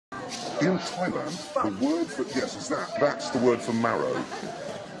In Thailand, the word for, yes, it's that. That's the word for marrow.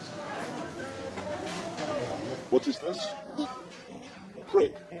 What is this?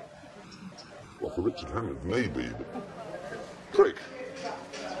 Prick. Well, for Richard Hammond, maybe. Prick.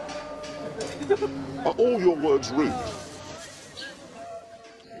 Are all your words rude?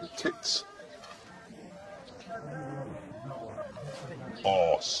 Tits.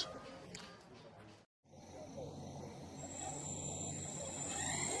 Arse.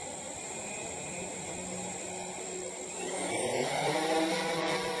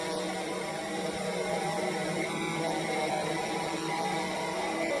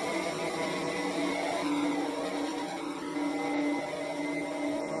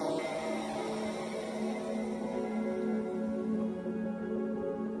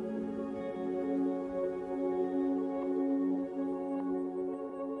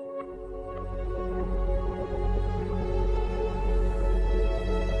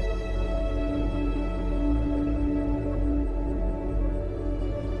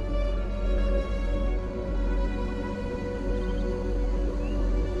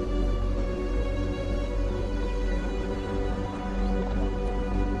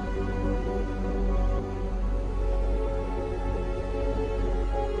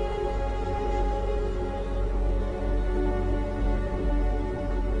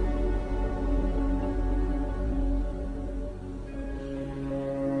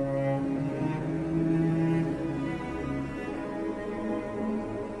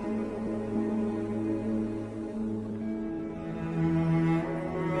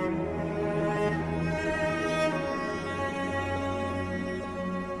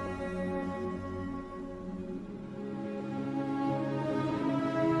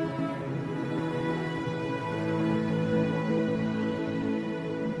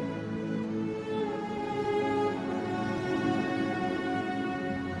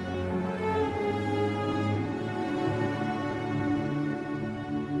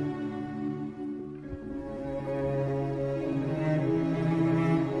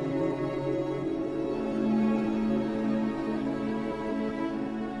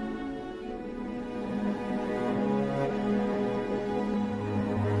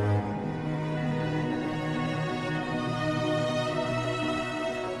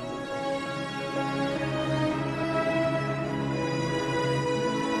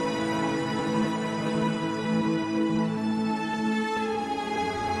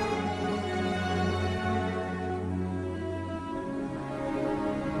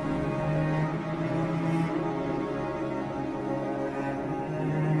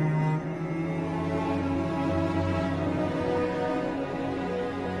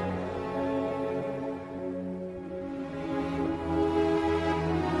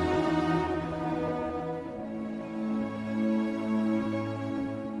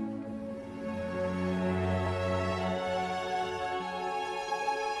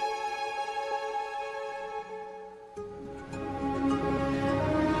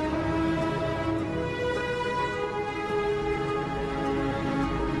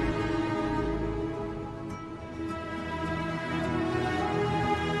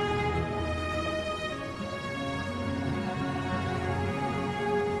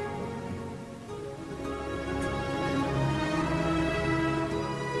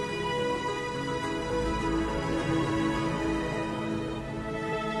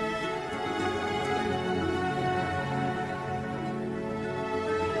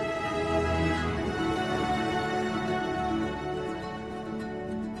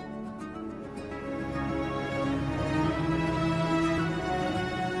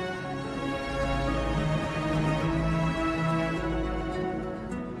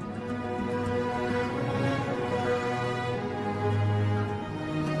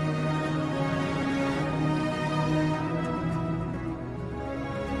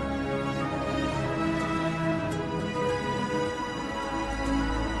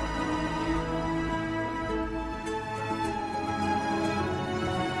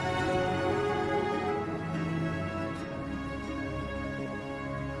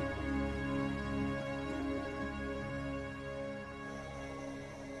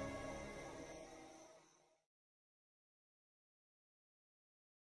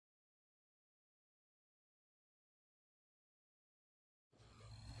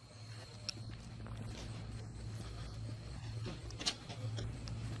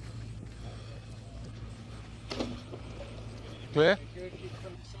 Clear?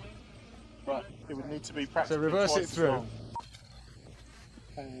 Right, it would need to be practically So reverse it through. Long.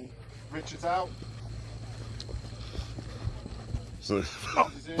 And Richard's out. So,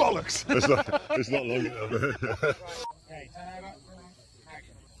 Bollocks! it's not long enough. Okay, turn over.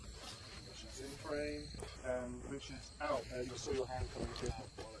 Action. frame. Richard's out. You'll see your hand coming through.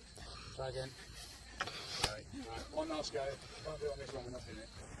 Try again. Right. One last go. Can't do it on this one, we're not in it.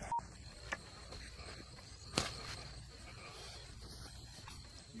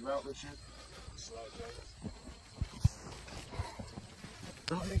 You out, Richard? Slow, James.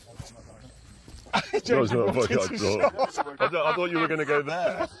 I thought you were going to go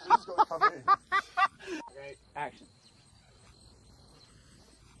there. He's got to come in. Okay, action.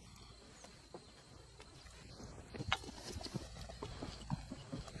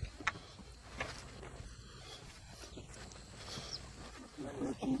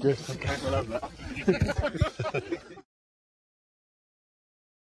 Good. Okay, we'll have that.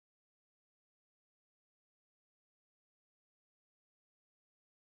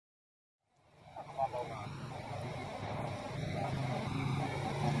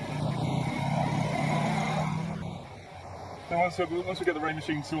 So once we get the rain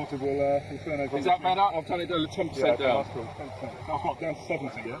machine sorted, we'll turn over. Is that better? I've done it 10% down. Cool. 10%. I've got down to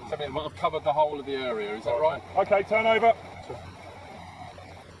 70, yeah? I've covered the whole of the area, is that right? Okay, turn over.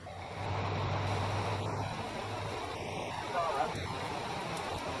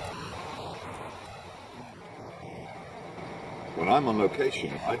 When I'm on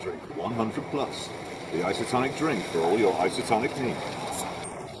location, I drink 100 plus, the isotonic drink for all your isotonic needs.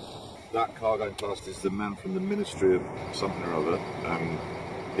 That car going past is the man from the Ministry of something or other, and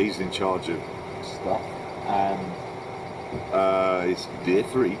he's in charge of stuff, and it's day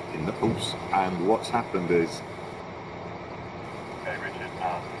 3 in the house, and what's happened is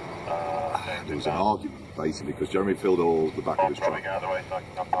there was an argument basically because Jeremy filled all the back of his truck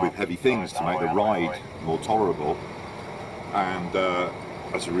with heavy things to make the ride more tolerable, and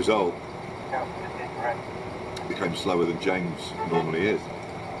as a result became slower than James normally is.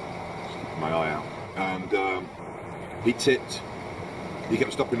 My eye out, and he tipped. He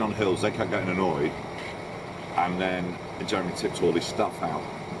kept stopping on hills. They kept getting annoyed, and then Jeremy tipped all his stuff out,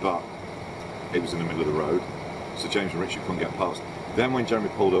 but it was in the middle of the road, so James and Richard couldn't get past. Then when Jeremy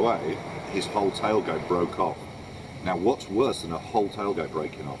pulled away, his whole tailgate broke off. Now, what's worse than a whole tailgate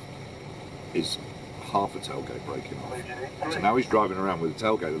breaking off is half a tailgate breaking off. So now he's driving around with a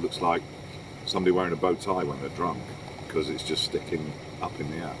tailgate that looks like somebody wearing a bow tie when they're drunk, because it's just sticking up in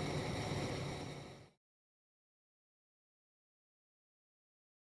the air.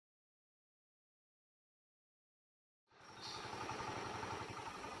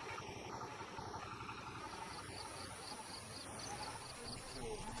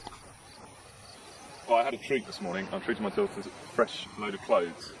 Well, I had a treat this morning. I'm treating myself to a fresh load of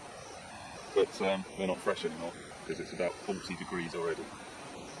clothes, but they're not fresh anymore because it's about 40 degrees already.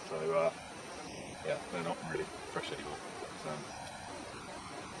 So, yeah, they're not really fresh anymore. But,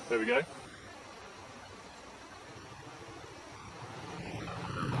 there we go.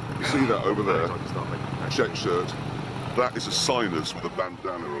 You see that over there? Check shirt. That is a sinus with a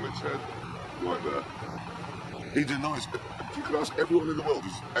bandana on its head. Right there. He denies it. You can ask everyone in the world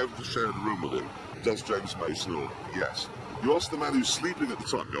who's ever shared a room with him. Does James Mason or yes? You ask the man who's sleeping at the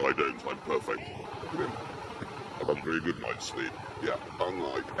time. No, I don't. I'm perfect. Look at him. I've had a very good night's sleep. Yeah,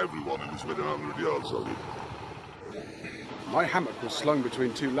 unlike everyone who's within 100 yards of you. My hammock was slung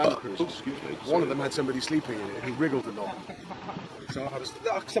between 2 Land Cruisers. Excuse me. One of them had somebody sleeping in it who wriggled a lot. So I had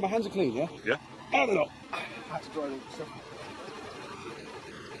to... So my hands are clean, yeah? Yeah. Oh, they're not. I had to dry all the stuff.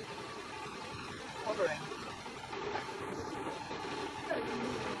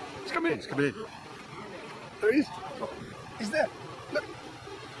 He's come in. It's come in. There he is. He's there. Look.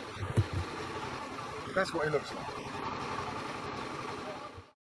 That's what he looks like.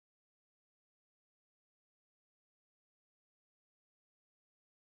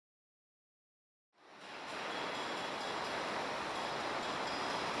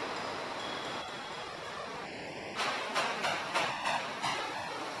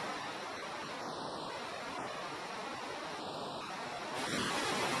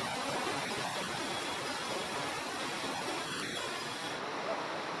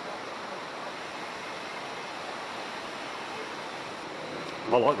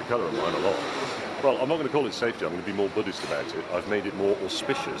 I like the colour of mine a lot. Well, I'm not going to call it safety, I'm going to be more Buddhist about it. I've made it more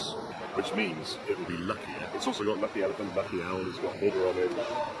auspicious, which means it will be luckier. It's also got lucky elephant, lucky owl, it's got Buddha on it,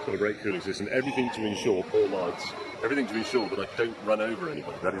 it's got a great cooling system, everything to ensure, poor lights, everything to ensure that I don't run over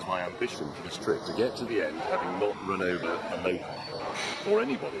anybody. That is my ambition for this trip, to get to the end having not run over a local, or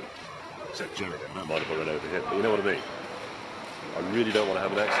anybody, except Jeremy. I don't mind if I run over him, but you know what I mean. I really don't want to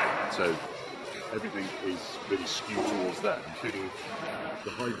have an accident, so everything is really skewed towards that, including the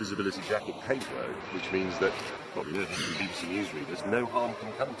high visibility jacket paint road, which means that, probably know from BBC News readers, no harm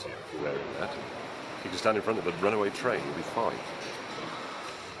can come to you if you're wearing that. You can stand in front of a runaway train, you'll be fine.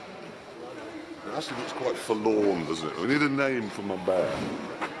 It actually looks quite forlorn, doesn't it? We need a name for my bear.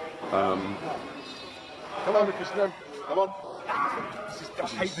 Come on, Lucas, no. Come on. I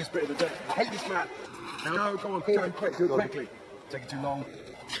hate this bit of the day. I hate this man. No, go on, do it quick, do it quickly. Taking too long.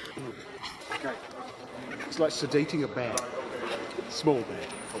 Okay. It's like sedating a bear. Small bear,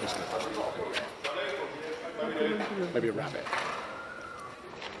 obviously. Maybe a rabbit.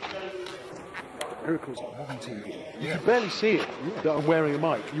 Miracles on modern TV. You can barely see it that I'm wearing a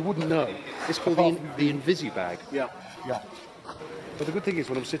mic. You wouldn't know. It's called the Invisi bag. Yeah, yeah. But the good thing is,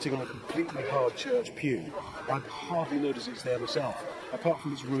 when I'm sitting on a completely hard church pew, I hardly notice it's there myself, apart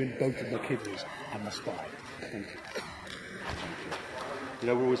from it's ruined both of my kidneys and my spine. Thank you. You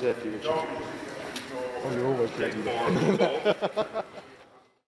know, we're always there for you, Richard. Oh, you're always there.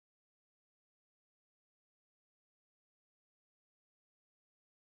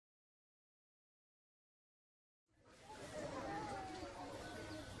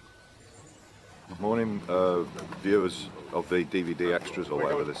 Morning, viewers of the DVD extras or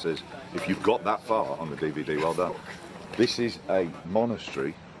whatever this is. If you've got that far on the DVD, well done. This is a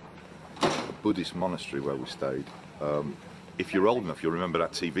monastery, a Buddhist monastery where we stayed. If you're old enough, you'll remember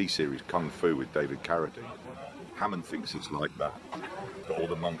that TV series Kung Fu with David Carradine. Hammond thinks it's like that. All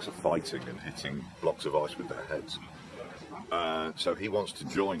the monks are fighting and hitting blocks of ice with their heads. So he wants to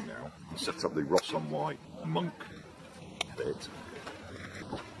join now and set up the Ross on White monk bit.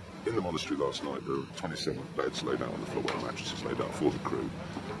 In the monastery last night, there were 27 beds laid out on the floor, well, mattresses laid out for the crew.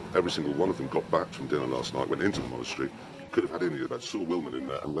 Every single one of them got back from dinner last night, went into the monastery, could have had any of that. Saw Wilman in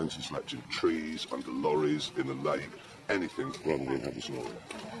there and went and slept in trees, under lorries, in the lake, anything rather than have a snore.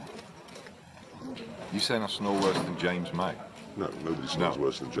 You saying I snore worse than James May? No, nobody snores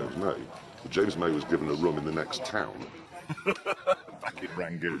worse than James May. But James May was given a room in the next town. Back in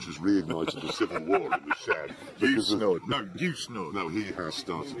Rangoon. Which has reignited the civil war in the shed. You snored. No, you snored. No, he has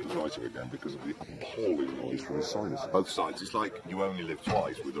started the fighting again because of the appalling noise from his sinuses. Both sides. It's like you only live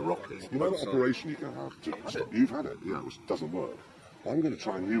twice with a rocket. You know that operation you can have to stop? You've had it, yeah, which doesn't work. I'm going to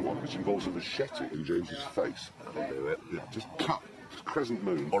try a new one which involves a machete in James's face. That'll do it. Yeah, just cut crescent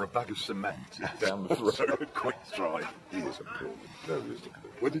moon. Or a bag of cement down the road. Quick strike. He is a cool. There he is.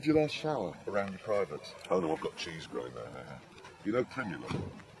 Where did you last shower? Around your privates. Oh no, I've got cheese growing there. You know Primula?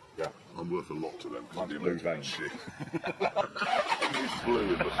 Yeah. I'm worth a lot to them. Might be blue vein. Shit. It's blue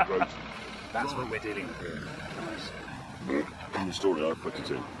in the scrotum. That's what we're dealing with. In the story I put it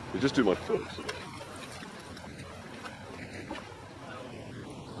in. You just do my foot.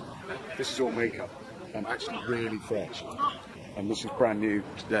 This is all makeup. I'm actually really fresh. And this is brand new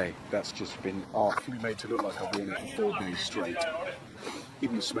today. That's just been artfully made to look like I've worn it for 4 days straight.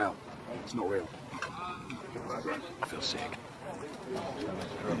 Even the smell, it's not real. I feel sick.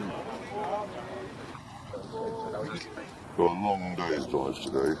 Got a long day's drive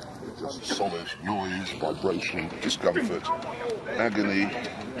today. Just solace, noise, vibration, discomfort, agony.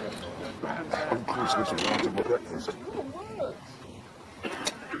 I'm constantly out of my breakfast.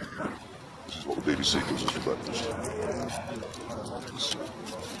 This is what the BBC gives us for breakfast.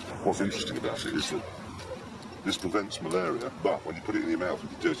 What's interesting about it is that this prevents malaria, but when you put it in your mouth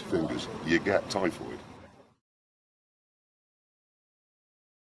with your dirty fingers, you get typhoid.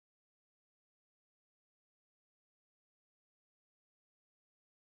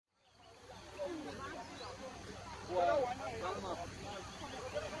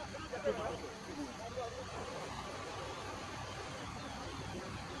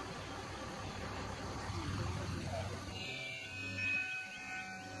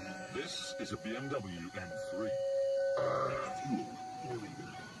 This is a BMW M3.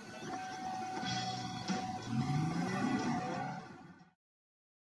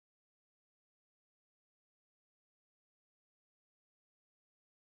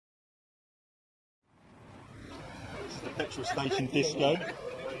 This is the petrol station disco.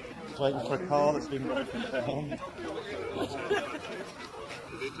 Just waiting for a car that's been broken down.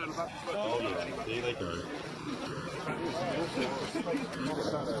 Oh yeah, here they go.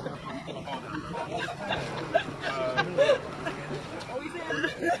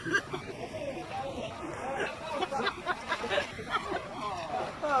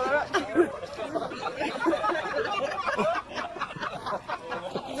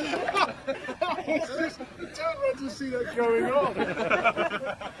 Don't want to see that going on.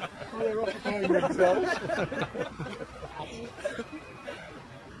 They're occupying themselves.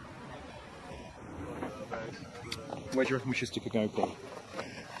 Where do you reckon we should stick a GoPro?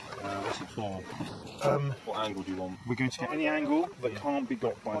 What's it for? What angle do you want? We're going to get any angle that can't be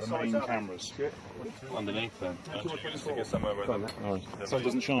got by the main cameras. Underneath them. Stick it somewhere where so it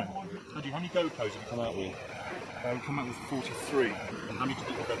doesn't shine. How many GoPros have you come out with? We come out with 43. And how many did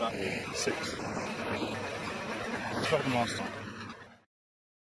you got that here. 6. Better than last time.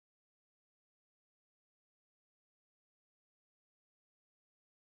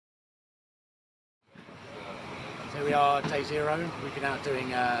 So we are day 0. We've been out doing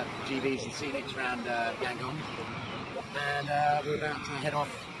GVs and scenics around Yangon, and we're about to head off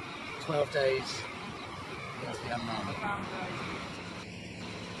 12 days into the unknown.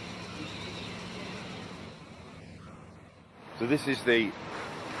 So this is the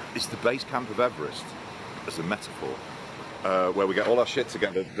base camp of Everest, as a metaphor, where we get all our shit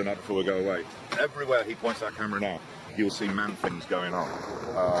together the night before we go away. Everywhere he points that camera now, you'll see man things going on.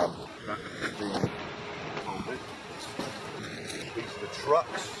 These are the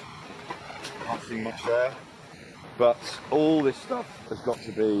trucks. Can't see much there. But all this stuff has got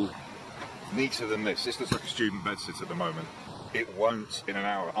to be neater than this. This looks like a student bedsit at the moment. It won't in an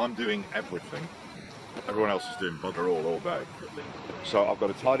hour. I'm doing everything. Everyone else is doing bugger all day. So I've got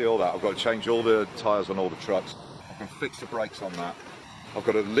to tidy all that. I've got to change all the tyres on all the trucks. I can fix the brakes on that. I've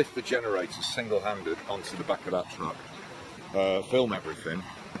got to lift the generator single-handed onto the back of that truck. Film everything.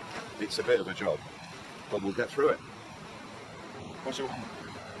 It's a bit of a job, but we'll get through it. What's your...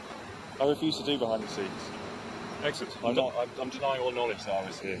 I refuse to do behind the scenes. Excellent. I'm denying all knowledge that I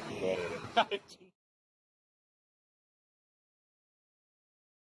was here.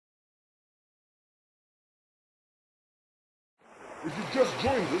 If you've just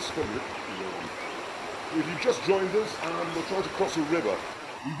joined us, and we're trying to cross a river,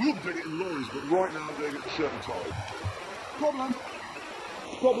 we will be doing it in lorries, but right now we're doing it at shirt and tie.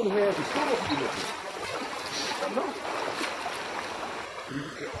 Problem here, to start off with the mission.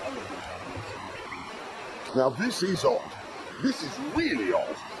 Now this is odd. This is really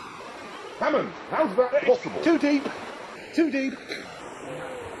odd. Hammond, how's that possible? Too deep. Too deep.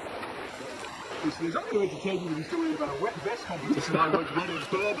 I'm going to entertain you with a story about a wet vest competition I went to run in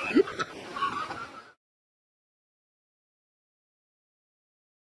Burma.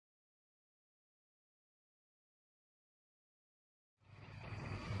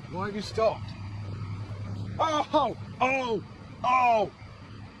 Why have you stopped? Oh!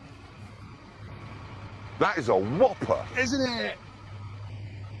 That is a whopper. Isn't it?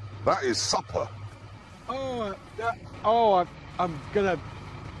 That is supper. I'm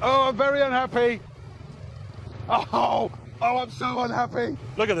very unhappy. I'm so unhappy.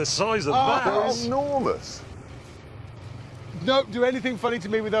 Look at the size of They're that. enormous. Don't do anything funny to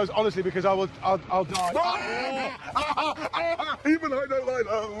me with those, honestly, because I'll die. Even I don't like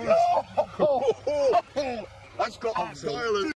those. That's got violence.